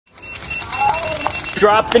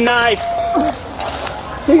Drop the knife!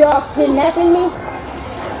 So y'all kidnapping me?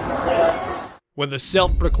 When the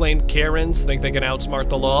self-proclaimed Karens think they can outsmart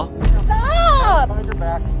the law, Stop!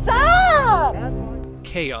 Stop!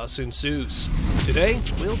 chaos ensues. Today,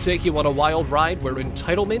 we'll take you on a wild ride where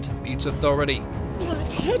entitlement meets authority.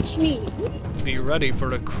 Don't touch me! Be ready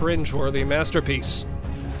for a cringe-worthy masterpiece.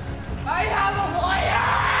 I have a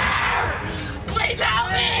lawyer! Please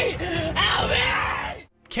help me! Help me!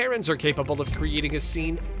 Karens are capable of creating a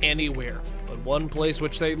scene anywhere, but one place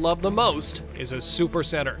which they love the most is a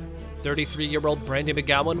supercenter. 33-year-old Brandy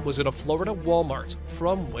McGowan was at a Florida Walmart,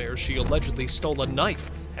 from where she allegedly stole a knife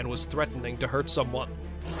and was threatening to hurt someone.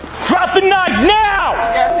 Drop the knife now!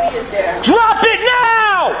 Yes, he is there. Drop it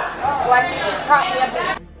now! Why did you prop me up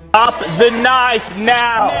there? Drop the knife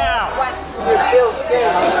now! Why did you feel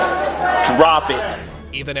scared? Drop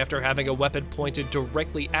it. Even after having a weapon pointed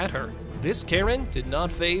directly at her, this Karen did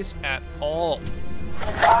not faze at all.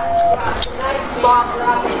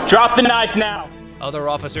 Drop the knife now! Other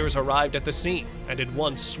officers arrived at the scene, and in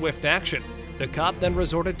one swift action, the cop then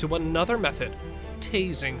resorted to another method,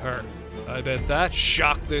 tasing her. I bet that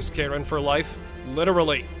shocked this Karen for life.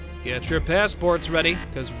 Literally. Get your passports ready,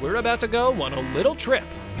 because we're about to go on a little trip.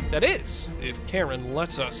 That is, if Karen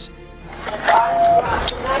lets us.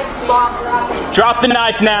 Drop the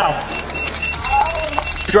knife now!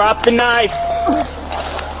 Drop the knife!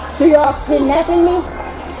 So y'all kidnapping me?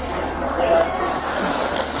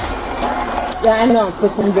 Yeah, I know,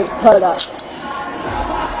 but some get cut up.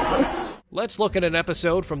 Let's look at an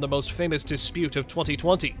episode from the most famous dispute of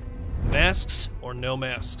 2020. Masks or no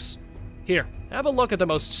masks? Here, have a look at the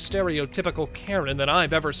most stereotypical Karen that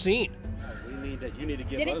I've ever seen.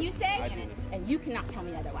 Didn't you say? And you cannot tell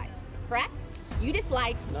me otherwise, correct? You just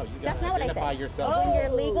lied to me. No, you That's gotta not what I identify said. yourself. When you're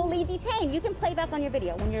legally detained, you can play back on your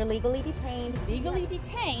video. When you're legally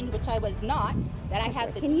detained, which I was not, that I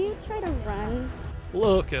have the... Can you try to run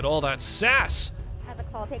Look at all that sass. as a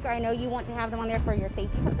call taker? I know you want to have them on there for your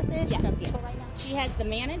safety purposes. Yes. Right now. She has the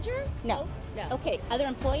manager? No. Okay, other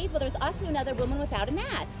employees? Well, there's us and another woman without a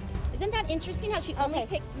mask. Isn't that interesting how she only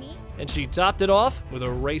picked me? And she topped it off with a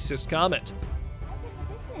racist comment. How's that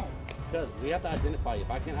for business? Because we have to identify you.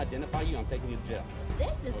 If I can't identify you, I'm taking you to jail.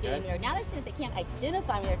 This is getting weird. Now they're saying if they can't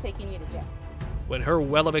identify me, they're taking you to jail. When her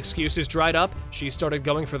well of excuses dried up, she started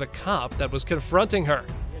going for the cop that was confronting her.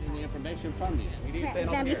 Getting the information from you. We need to stand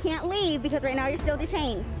over Sam, you here. can't leave because right now you're still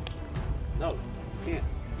detained. No, you can't.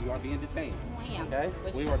 You are being detained. I am. Okay?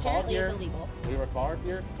 Which We were called apparently here. is illegal. We were called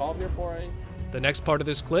here for a... The next part of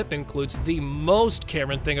this clip includes the most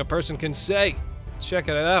Karen thing a person can say. Check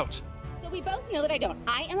it out. So we both know that I don't.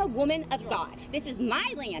 I am a woman of God. This is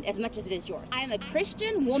my land as much as it is yours. I am a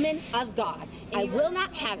Christian woman of God. I will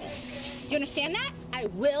not have it. You understand that? I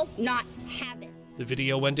will not have it. The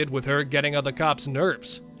video ended with her getting on the cop's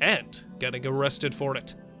nerves and getting arrested for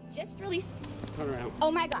it. Just release. Turn around. Oh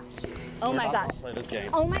my gosh. Oh my gosh. Play this game.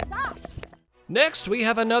 Oh my gosh. Next, we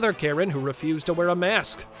have another Karen who refused to wear a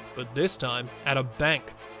mask, but this time at a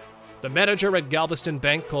bank. The manager at Galveston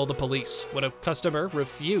Bank called the police when a customer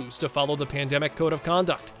refused to follow the pandemic code of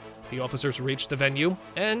conduct. The officers reached the venue,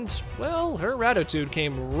 and, well, her attitude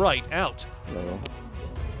came right out. Hello.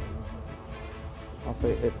 I'll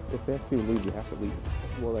say, if they ask you to leave, you have to leave.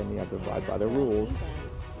 Well, then you have to abide by the rules,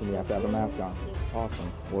 and you have to have a mask on. Awesome.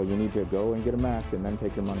 Well, you need to go and get a mask and then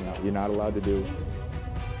take your money out. You're not allowed to do...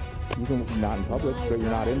 You can, not in public, but you're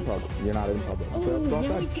not in public. You're not in public. So let's go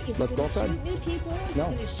outside. Let's go outside.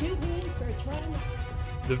 No.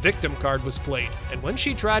 The victim card was played, and when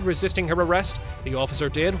she tried resisting her arrest, the officer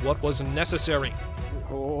did what was necessary.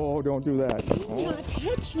 Oh, don't do that. Oh. Don't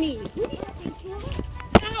touch me!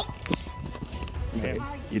 Okay.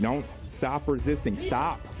 You don't stop resisting.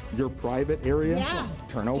 Stop. Your private area. Yeah.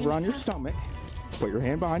 Turn over on your stomach. Put your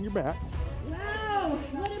hand behind your back. Wow!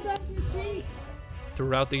 What about your sheet?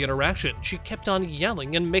 Throughout the interaction, she kept on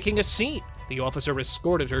yelling and making a scene. The officer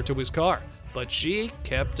escorted her to his car, but she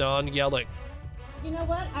kept on yelling. You know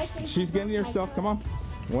what? I think She's getting your stuff. Come on.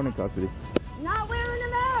 One in custody. Not wearing a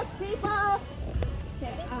mask, people!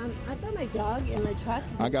 Okay, I've got my dog in my truck.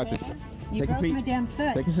 I got you. You Take a broke seat. my damn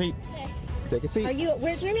foot. Take a seat. Take a seat.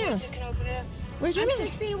 Where's your mask? Where's your mask?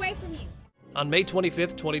 6 feet away from you. On May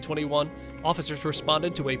 25th, 2021, officers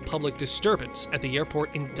responded to a public disturbance at the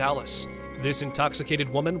airport in Dallas. This intoxicated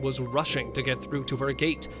woman was rushing to get through to her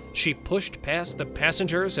gate. She pushed past the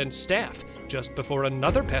passengers and staff just before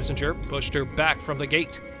another passenger pushed her back from the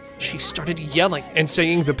gate. She started yelling and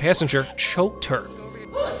saying the passenger choked her.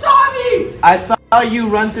 Who saw me? I saw you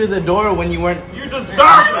run through the door when you weren't. You deserve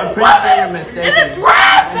I'm pretty sure you're mistaken.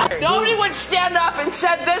 Nobody would stand up and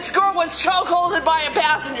said this girl was chokeholded by a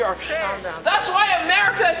passenger. That's why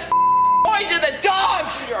America is going to the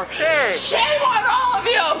dogs. Shame on all of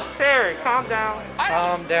you. Terry, calm down.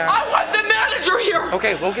 Calm down. I want the manager here.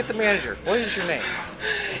 Okay, we'll get the manager. What is your name?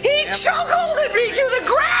 He chokeholded me to the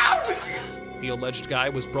ground. The alleged guy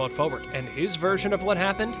was brought forward, and his version of what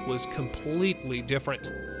happened was completely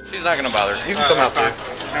different. She's not gonna bother. You can come out there.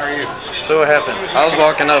 How are you? So what happened? I was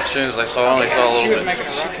walking up as soon as I only saw a little bit.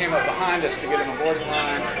 She came up behind us to get in the boarding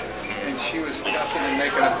line, and she was cussing and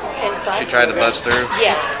making a... She tried to bust through?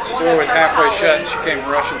 Yeah. The door was halfway shut, and she came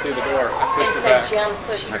rushing through the door. I pushed her back. Jim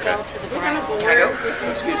pushed the girl to the ground. Can I go?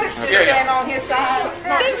 Stand on his side.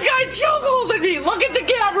 This guy chokeholded me. Look at the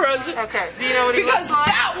cameras. Okay. Do you know what he Because looks like?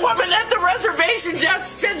 that woman at the reservation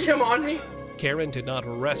just sent him on me. Karen did not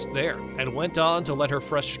rest there and went on to let her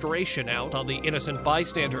frustration out on the innocent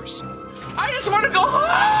bystanders. I just want to go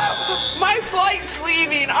home. My flight's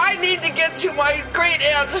leaving. I need to get to my great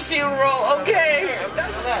aunt's funeral. Okay.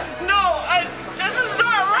 This is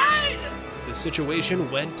not right. The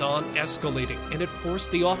situation went on escalating, and it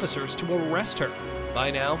forced the officers to arrest her.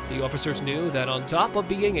 By now, the officers knew that on top of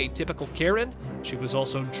being a typical Karen, she was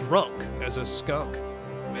also drunk as a skunk.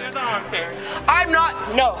 I'm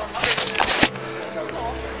not. No.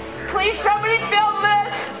 Please, somebody film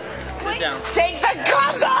this. Please take the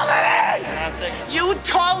cuffs off of me. You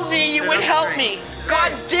told me you would help me.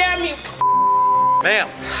 God damn you. Ma'am.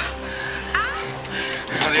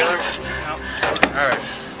 The other? No. All right.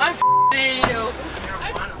 I'm f***ing you.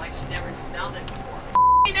 I like she never smelled it before.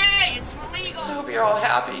 It's illegal. I hope you're all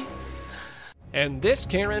happy. And this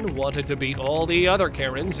Karen wanted to beat all the other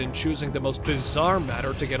Karens in choosing the most bizarre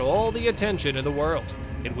matter to get all the attention in the world.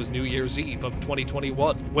 It was New Year's Eve of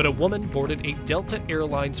 2021 when a woman boarded a Delta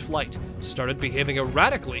Airlines flight, started behaving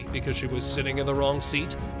erratically because she was sitting in the wrong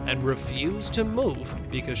seat, and refused to move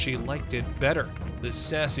because she liked it better. The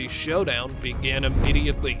sassy showdown began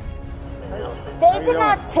immediately. They did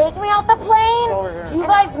not take me off the plane. You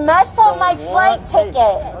guys messed up my flight ticket.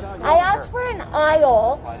 I asked for an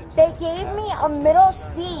aisle. They gave me a middle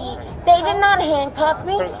seat. They did not handcuff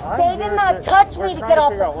me. They did not touch me to get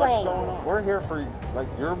off the plane. We're here for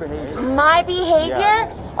your behavior. My behavior?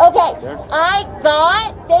 Okay,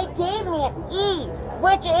 they gave me an E,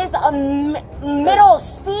 which is a middle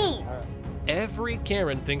seat. Every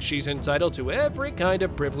Karen thinks she's entitled to every kind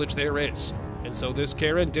of privilege there is. And so this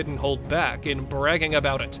Karen didn't hold back in bragging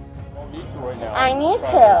about it. I need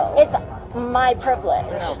to. It's my privilege.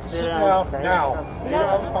 Sit down now.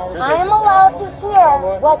 I am allowed to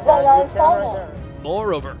hear what they are saying.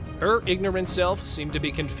 Moreover, her ignorant self seemed to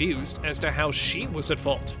be confused as to how she was at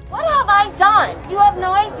fault. What have I done? You have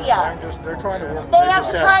no idea. They're trying to. They have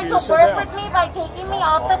tried to flirt with me by taking me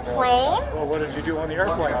off the plane. Well, what did you do on the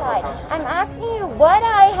airplane? I'm asking you what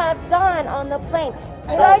I have done on the plane.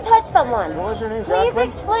 Did I touch someone? What was your name? Please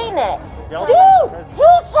explain it. Dude,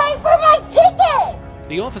 who's paying for my ticket?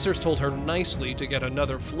 The officers told her nicely to get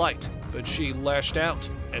another flight, but she lashed out.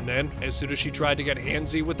 And then, as soon as she tried to get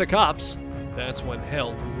handsy with the cops, that's when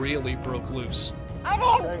hell really broke loose. I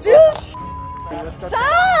didn't do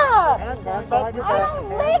Stop! I don't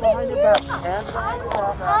live in here.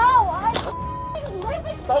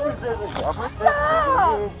 Stop resisting.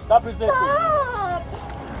 Stop resisting. Stop!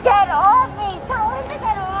 Get off me! Tell her to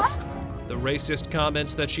get off! The racist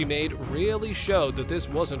comments that she made really showed that this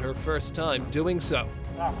wasn't her first time doing so.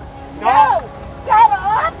 No! Get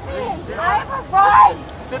off me! I have a right!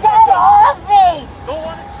 Get off me!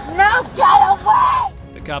 No, get away!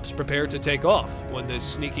 The cops prepared to take off when this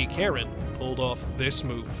sneaky Karen pulled off this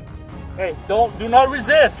move. Hey, do not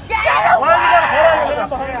resist! Get away!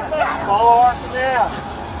 Follow our command.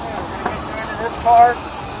 In this car.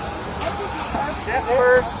 Get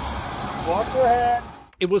first. Walk ahead.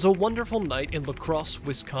 It was a wonderful night in La Crosse,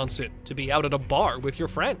 Wisconsin, to be out at a bar with your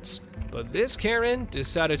friends. But this Karen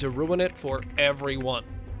decided to ruin it for everyone.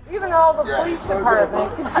 Even though the police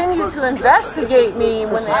department continued to investigate me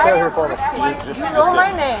when they you know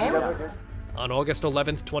my name. On August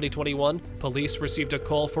 11th, 2021, police received a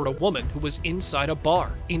call for a woman who was inside a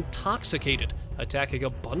bar, intoxicated, attacking a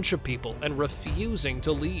bunch of people and refusing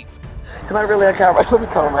to leave. Am I really a cowboy? Let me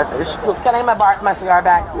cover my face. Can I have my cigar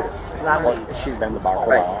back? Yes. She's been in the bar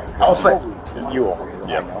for a while. Oh, You are.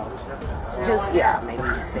 Yeah. Just, maybe.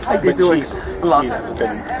 I've been doing she's been touching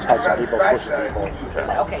people, pushing people.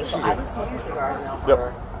 Okay, so I can smoke cigars now. Yep.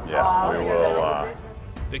 Yeah, we will.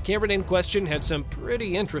 The Karen in question had some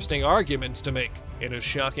pretty interesting arguments to make. In a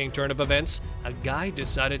shocking turn of events, a guy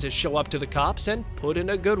decided to show up to the cops and put in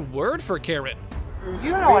a good word for Karen.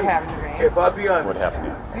 You know what happened to me. If I be honest. What happened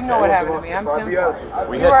to you? You know what happened to me. I'm Tim.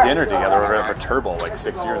 We had dinner together over at Turbo like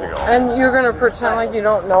 6 years ago. And you're gonna pretend like you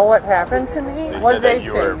don't know what happened to me? What Said did they that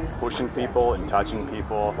you say? were pushing people and touching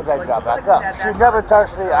people. But I got back up. She never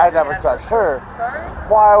touched me, I never touched her.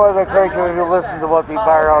 Why was it crazy to listen to what the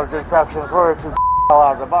bar's instructions were to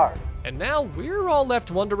out of the bar? And now we're all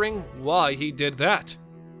left wondering why he did that.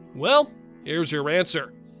 Well, here's your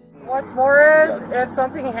answer. What's more is, if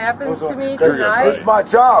something happens to me tonight... This is my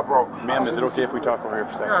job, bro. Ma'am, is it okay if we talk over here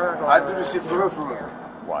for a second? No. I do this shit for real, for real.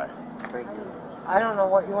 Why? I don't know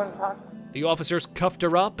what you want to talk about. The officers cuffed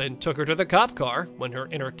her up and took her to the cop car when her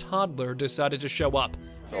inner toddler decided to show up.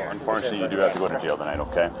 So unfortunately, you do have to go to jail tonight,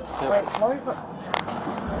 okay? Wait, let me put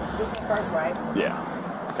this in first, right? Yeah.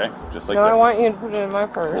 Okay, just like No, this. I want you to put it in my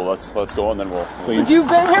purse. Well, let's go and then we'll please. You've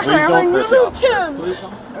been here please forever and don't you hurt the knew officer.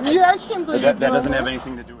 Tim. I can't believe That you're doesn't doing have this.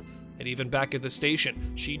 anything to do with it. And even back at the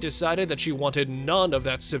station, she decided that she wanted none of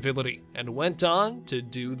that civility and went on to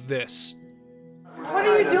do this. What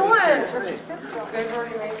are you doing? They've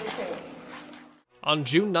already made you change. On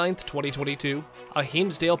June 9th, 2022, a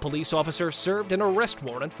Hinsdale police officer served an arrest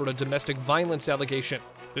warrant for a domestic violence allegation.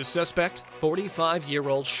 The suspect,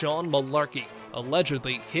 45-year-old Sean Malarkey,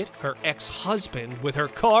 allegedly hit her ex-husband with her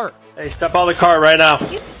car. Hey, step out of the car right now.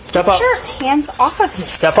 Step out. Get your hands off of me.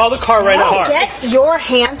 Step out of the car right now. Get your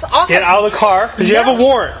hands off Get of out of the car, because you have a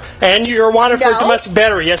warrant. And you're wanted for domestic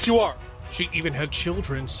battery. Yes, you are. She even had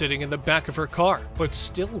children sitting in the back of her car, but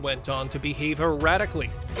still went on to behave erratically.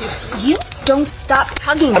 You don't stop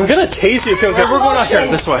tugging. I'm going to tase you. Okay, we're going out here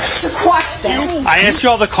this way. To quash this. I asked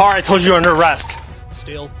you out of the car. I told you you're under arrest.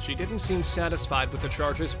 Still, she didn't seem satisfied with the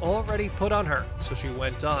charges already put on her, so she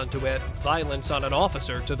went on to add violence on an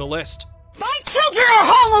officer to the list. My children are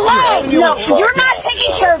home alone. No, you're not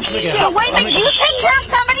taking care of shit. The way that you take care of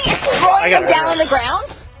somebody is throwing them down on the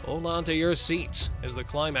ground. Hold on to your seats, as the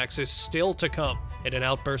climax is still to come. In an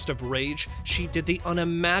outburst of rage, she did the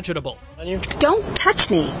unimaginable. Don't touch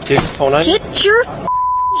me. Do you have your phone on you? Get your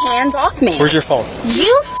hands off me. Where's your phone?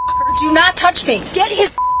 You fucker do not touch me. Get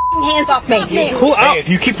his hands off me. Cool out. Hey, if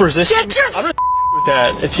you keep resisting, Get your I'm gonna with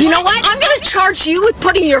that. If You know what? I'm gonna charge you with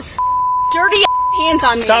putting your dirty hands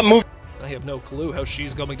on me. Stop moving. I have no clue how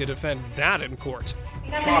she's going to defend that in court.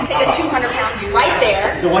 I'm gonna take a 200-pound dude right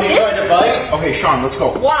there. The one you tried to bite? Okay, Sean, let's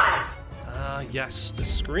go. Why? Yes, the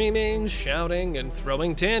screaming, shouting, and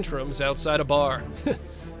throwing tantrums outside a bar.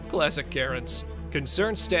 Classic Karens.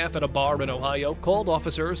 Concerned staff at a bar in Ohio called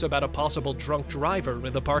officers about a possible drunk driver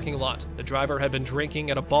in the parking lot. The driver had been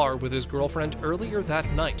drinking at a bar with his girlfriend earlier that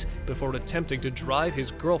night before attempting to drive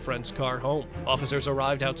his girlfriend's car home. Officers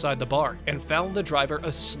arrived outside the bar and found the driver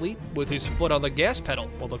asleep with his foot on the gas pedal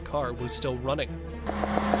while the car was still running.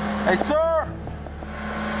 Hey, sir!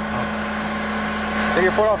 Take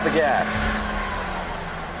your foot off the gas.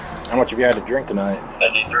 How much have you had to drink tonight?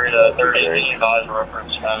 73 to 30 advised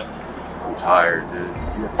reference time. I'm tired, dude.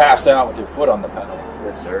 You were passed out with your foot on the pedal.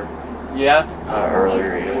 Yes, sir. Yeah?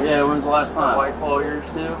 Earlier, yeah. Yeah, when was the last time? White Claw yours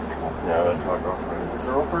too? No, that's my girlfriend.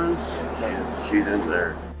 Girlfriends? She's in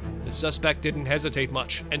there. The suspect didn't hesitate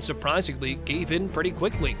much and surprisingly gave in pretty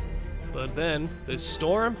quickly. But then, the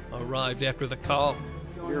storm arrived after the calm.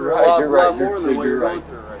 You're right, you're right. You're right.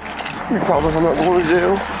 You promise I'm not going to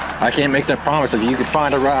jail? I can't make that promise if you could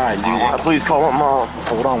find a ride, dude. Please call my mom.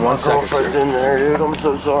 Hold on one second, girlfriend's sir. in there, dude. I'm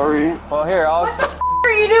so sorry. Well, here, I'll... What the f***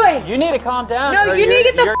 are you doing? You need to calm down. No, you need to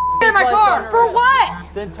get the f*** out of my car. For what?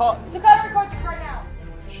 Then talk. To cut record this right now.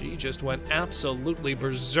 She just went absolutely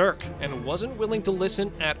berserk and wasn't willing to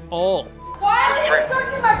listen at all. Why are you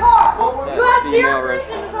searching my car? You have zero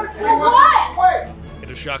reason to search for what?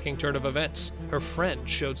 In a shocking turn of events, her friend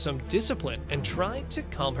showed some discipline and tried to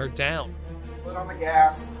calm her down. Foot on the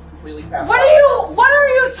gas, completely passed What are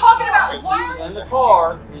you talking about? Why are He's in the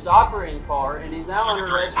car, he's operating the car, and he's now under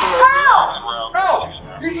arrest for... How?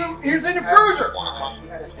 No! He's in the cruiser!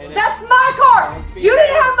 That's my car! You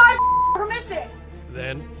didn't have my permission!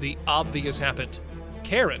 Then the obvious happened.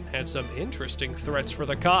 Karen had some interesting threats for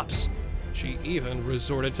the cops. She even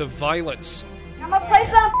resorted to violence. I'm gonna place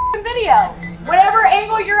that on video. Whatever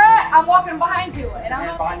angle you're at, I'm walking behind you. And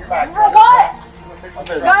I'm Behind your back. For what?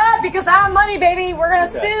 Go ahead, because I have money, baby. We're gonna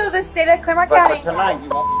sue the state of Claremont County. But tonight, you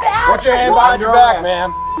won't. Put your hand behind your back, man.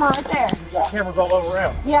 Right there. Cameras all over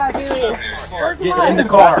him. Yeah, dude. Where's the Get money? in the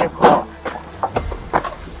car.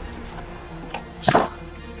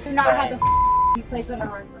 Do not have the you place under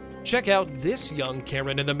arrest. Check out this young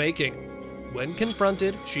Karen in the making. When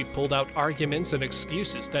confronted, she pulled out arguments and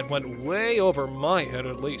excuses that went way over my head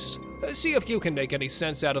at least. See if you can make any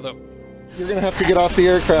sense out of them. You're going to have to get off the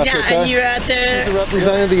aircraft, yeah, okay? and you're at The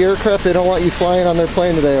representative of the aircraft, they don't want you flying on their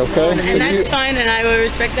plane today, okay? And that's fine, and I will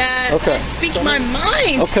respect that. Okay. I speak my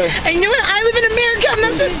mind. Okay. And you know what? I live in America, and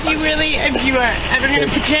that's what you really, if you are ever going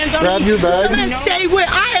to put your hands on Grab me, your bag. I'm going to say what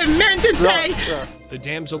I have meant to say. The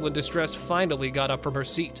damsel in distress finally got up from her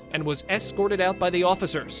seat and was escorted out by the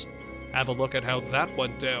officers. Have a look at how that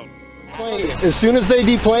went down. As soon as they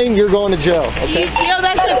deplane, you're going to jail, Do okay? you see how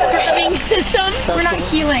that's a threatening system? We're not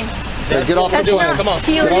healing. Hey, get off the plane. That's Come on. not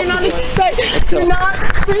healing. You're not you're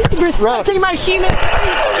not respecting my human.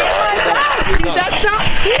 That's not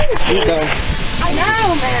cool. You're done. I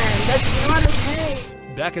know, man. That's not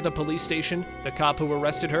okay. Back at the police station, the cop who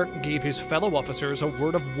arrested her gave his fellow officers a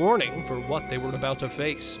word of warning for what they were about to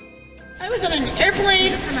face. I was on an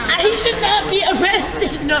airplane. I should not be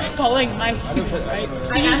arrested. Not following my human rights.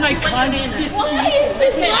 To use my conscience. Why is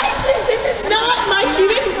this like this? This is not my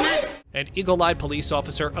human right. An eagle-eyed police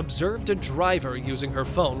officer observed a driver using her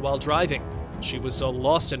phone while driving. She was so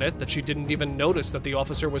lost in it that she didn't even notice that the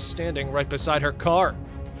officer was standing right beside her car.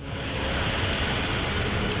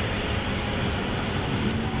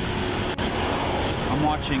 I'm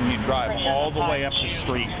watching you drive all the way up the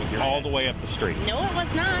street. All the way up the street. No, it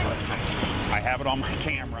was not. I have it on my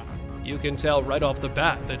camera. You can tell right off the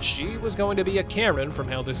bat that she was going to be a Karen from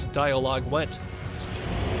how this dialogue went.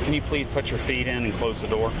 Can you please put your feet in and close the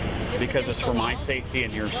door? Because it's for my safety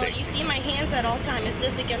and your safety. You see my hands at all times. Is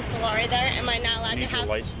this against the law right there? Am I not allowed to have...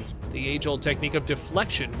 license. The age-old technique of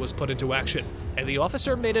deflection was put into action, and the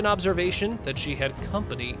officer made an observation that she had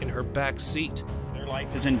company in her back seat. Their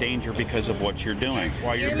life is in danger because of what you're doing. That's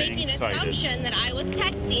why you're being making an cited. assumption that I was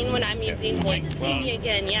texting when I'm using voice to TV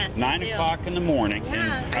again. Yes. 9 o'clock in the morning,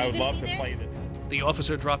 Yeah, and are I you would gonna love be to there? play this. The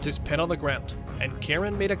officer dropped his pen on the ground, and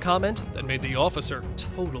Karen made a comment that made the officer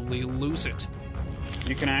totally lose it.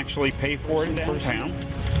 You can actually pay for it downtown.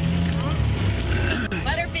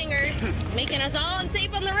 Butterfingers, making us all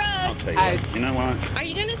unsafe on the road. I'll tell you what, you know what? Are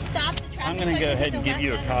you going to stop the traffic? I'm going to go ahead and give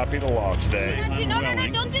you a copy of the law today.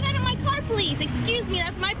 No, don't do that in my car, please. Excuse me,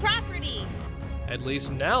 that's my property. At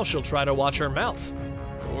least now she'll try to watch her mouth.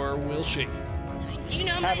 Or will she? You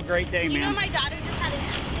know, Have a great day, you know ma'am. my daughter just had an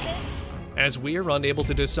accident? As we're unable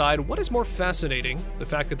to decide what is more fascinating, the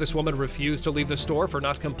fact that this woman refused to leave the store for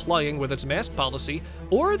not complying with its mask policy,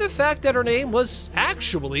 or the fact that her name was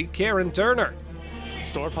actually Karen Turner.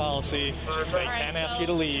 Store policy, they can't ask you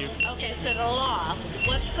to leave. Okay, so the law.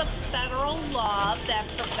 What's the federal law that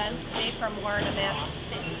prevents me from wearing a mask?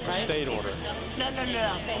 Right? State order. No.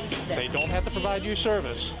 Face They don't have to provide you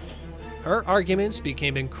service. Her arguments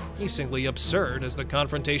became increasingly absurd as the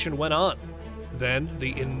confrontation went on. Then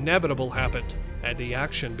the inevitable happened, and the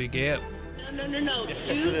action began. No.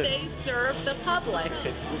 Do they serve the public?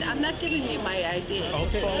 I'm not giving you my ID.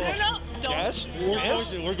 Okay. No. Don't. Yes?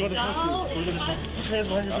 Yes? We're going to No. Put your hands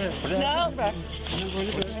behind your back.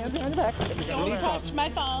 Put your hands behind your back. Don't touch my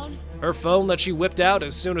phone. Her phone that she whipped out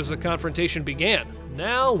as soon as the confrontation began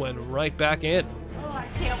now went right back in. Oh, I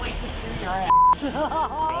can't wait to see your ass. Don't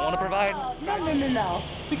want to provide? No.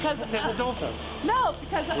 Because no,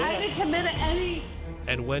 because I didn't commit any.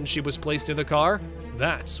 And when she was placed in the car,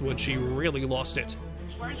 that's when she really lost it.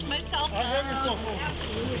 Where's my cell phone? I have your cell phone.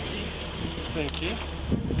 Absolutely. Thank you.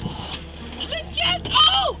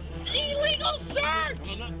 Oh! Illegal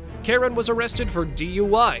search! Karen was arrested for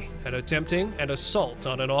DUI and attempting an assault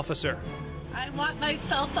on an officer. I want my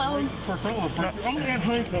cell phone. I'm going to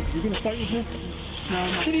handcuff you. You're going to fight with me?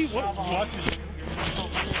 Kitty, what?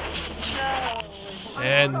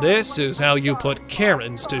 And this is how you put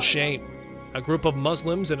Karens to shame. A group of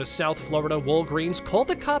Muslims in a South Florida Walgreens called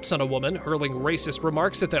the cops on a woman hurling racist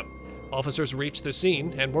remarks at them. Officers reached the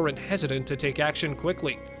scene and weren't hesitant to take action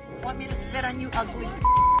quickly. Want me to spit on you, ugly?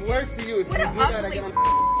 Works for you. If you What do an that, I ugly get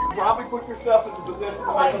on. Probably put yourself in the position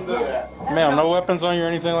to make them do that. Ma'am, no weapons on you or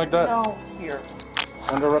anything like that? No, here.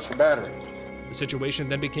 Under arrest for battery. The situation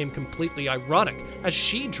then became completely ironic as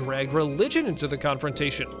she dragged religion into the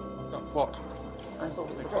confrontation.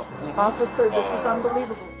 Officer, this is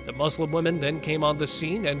unbelievable. The Muslim women then came on the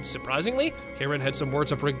scene, and surprisingly, Karen had some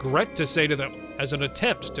words of regret to say to them as an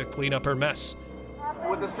attempt to clean up her mess.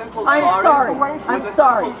 With a simple I'm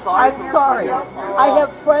sorry. I'm sorry. I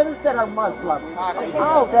have friends that are Muslim.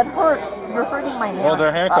 Oh, that hurts. You're hurting my hand. Well,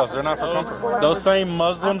 they're handcuffs. They're not for comfort. Those same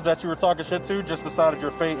Muslims that you were talking shit to just decided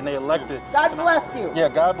your fate and they elected. God bless you. Yeah,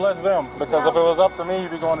 God bless them. Because if it was up to me,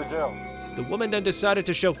 you'd be going to jail. The woman then decided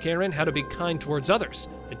to show Karen how to be kind towards others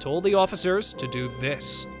and told the officers to do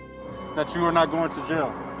this. That you are not going to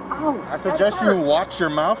jail. I suggest you watch your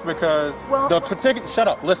mouth because the particular, shut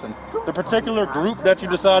up, listen. The particular group that you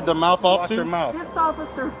decide to mouth off to, This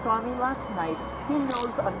officer saw me last night. He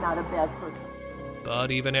knows I'm not a bad person.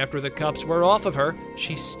 But even after the cuffs were off of her,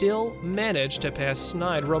 she still managed to pass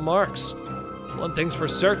snide remarks. One thing's for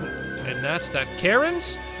certain, and that's that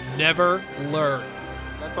Karens never learn.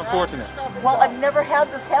 That's unfortunate. Well, I've never had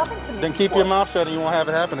this happen to me. Then keep your mouth shut and you won't have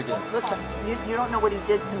it happen again. Listen, you don't know what he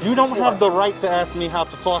did to me. You don't before. have the right to ask me how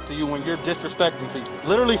to talk to you when you're disrespecting people.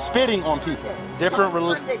 Literally spitting on people. Different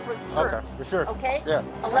religion. Okay, for sure. Okay? Yeah.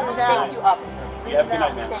 Thank you, officer. You have a good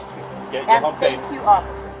night, man. Get And home safe. thank you,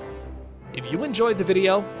 officer. If you enjoyed the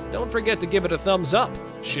video, don't forget to give it a thumbs up,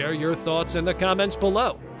 share your thoughts in the comments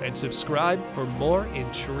below, and subscribe for more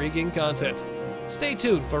intriguing content. Stay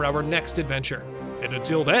tuned for our next adventure. And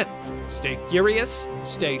until then, stay curious,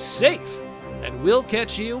 stay safe, and we'll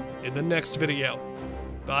catch you in the next video.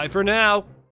 Bye for now.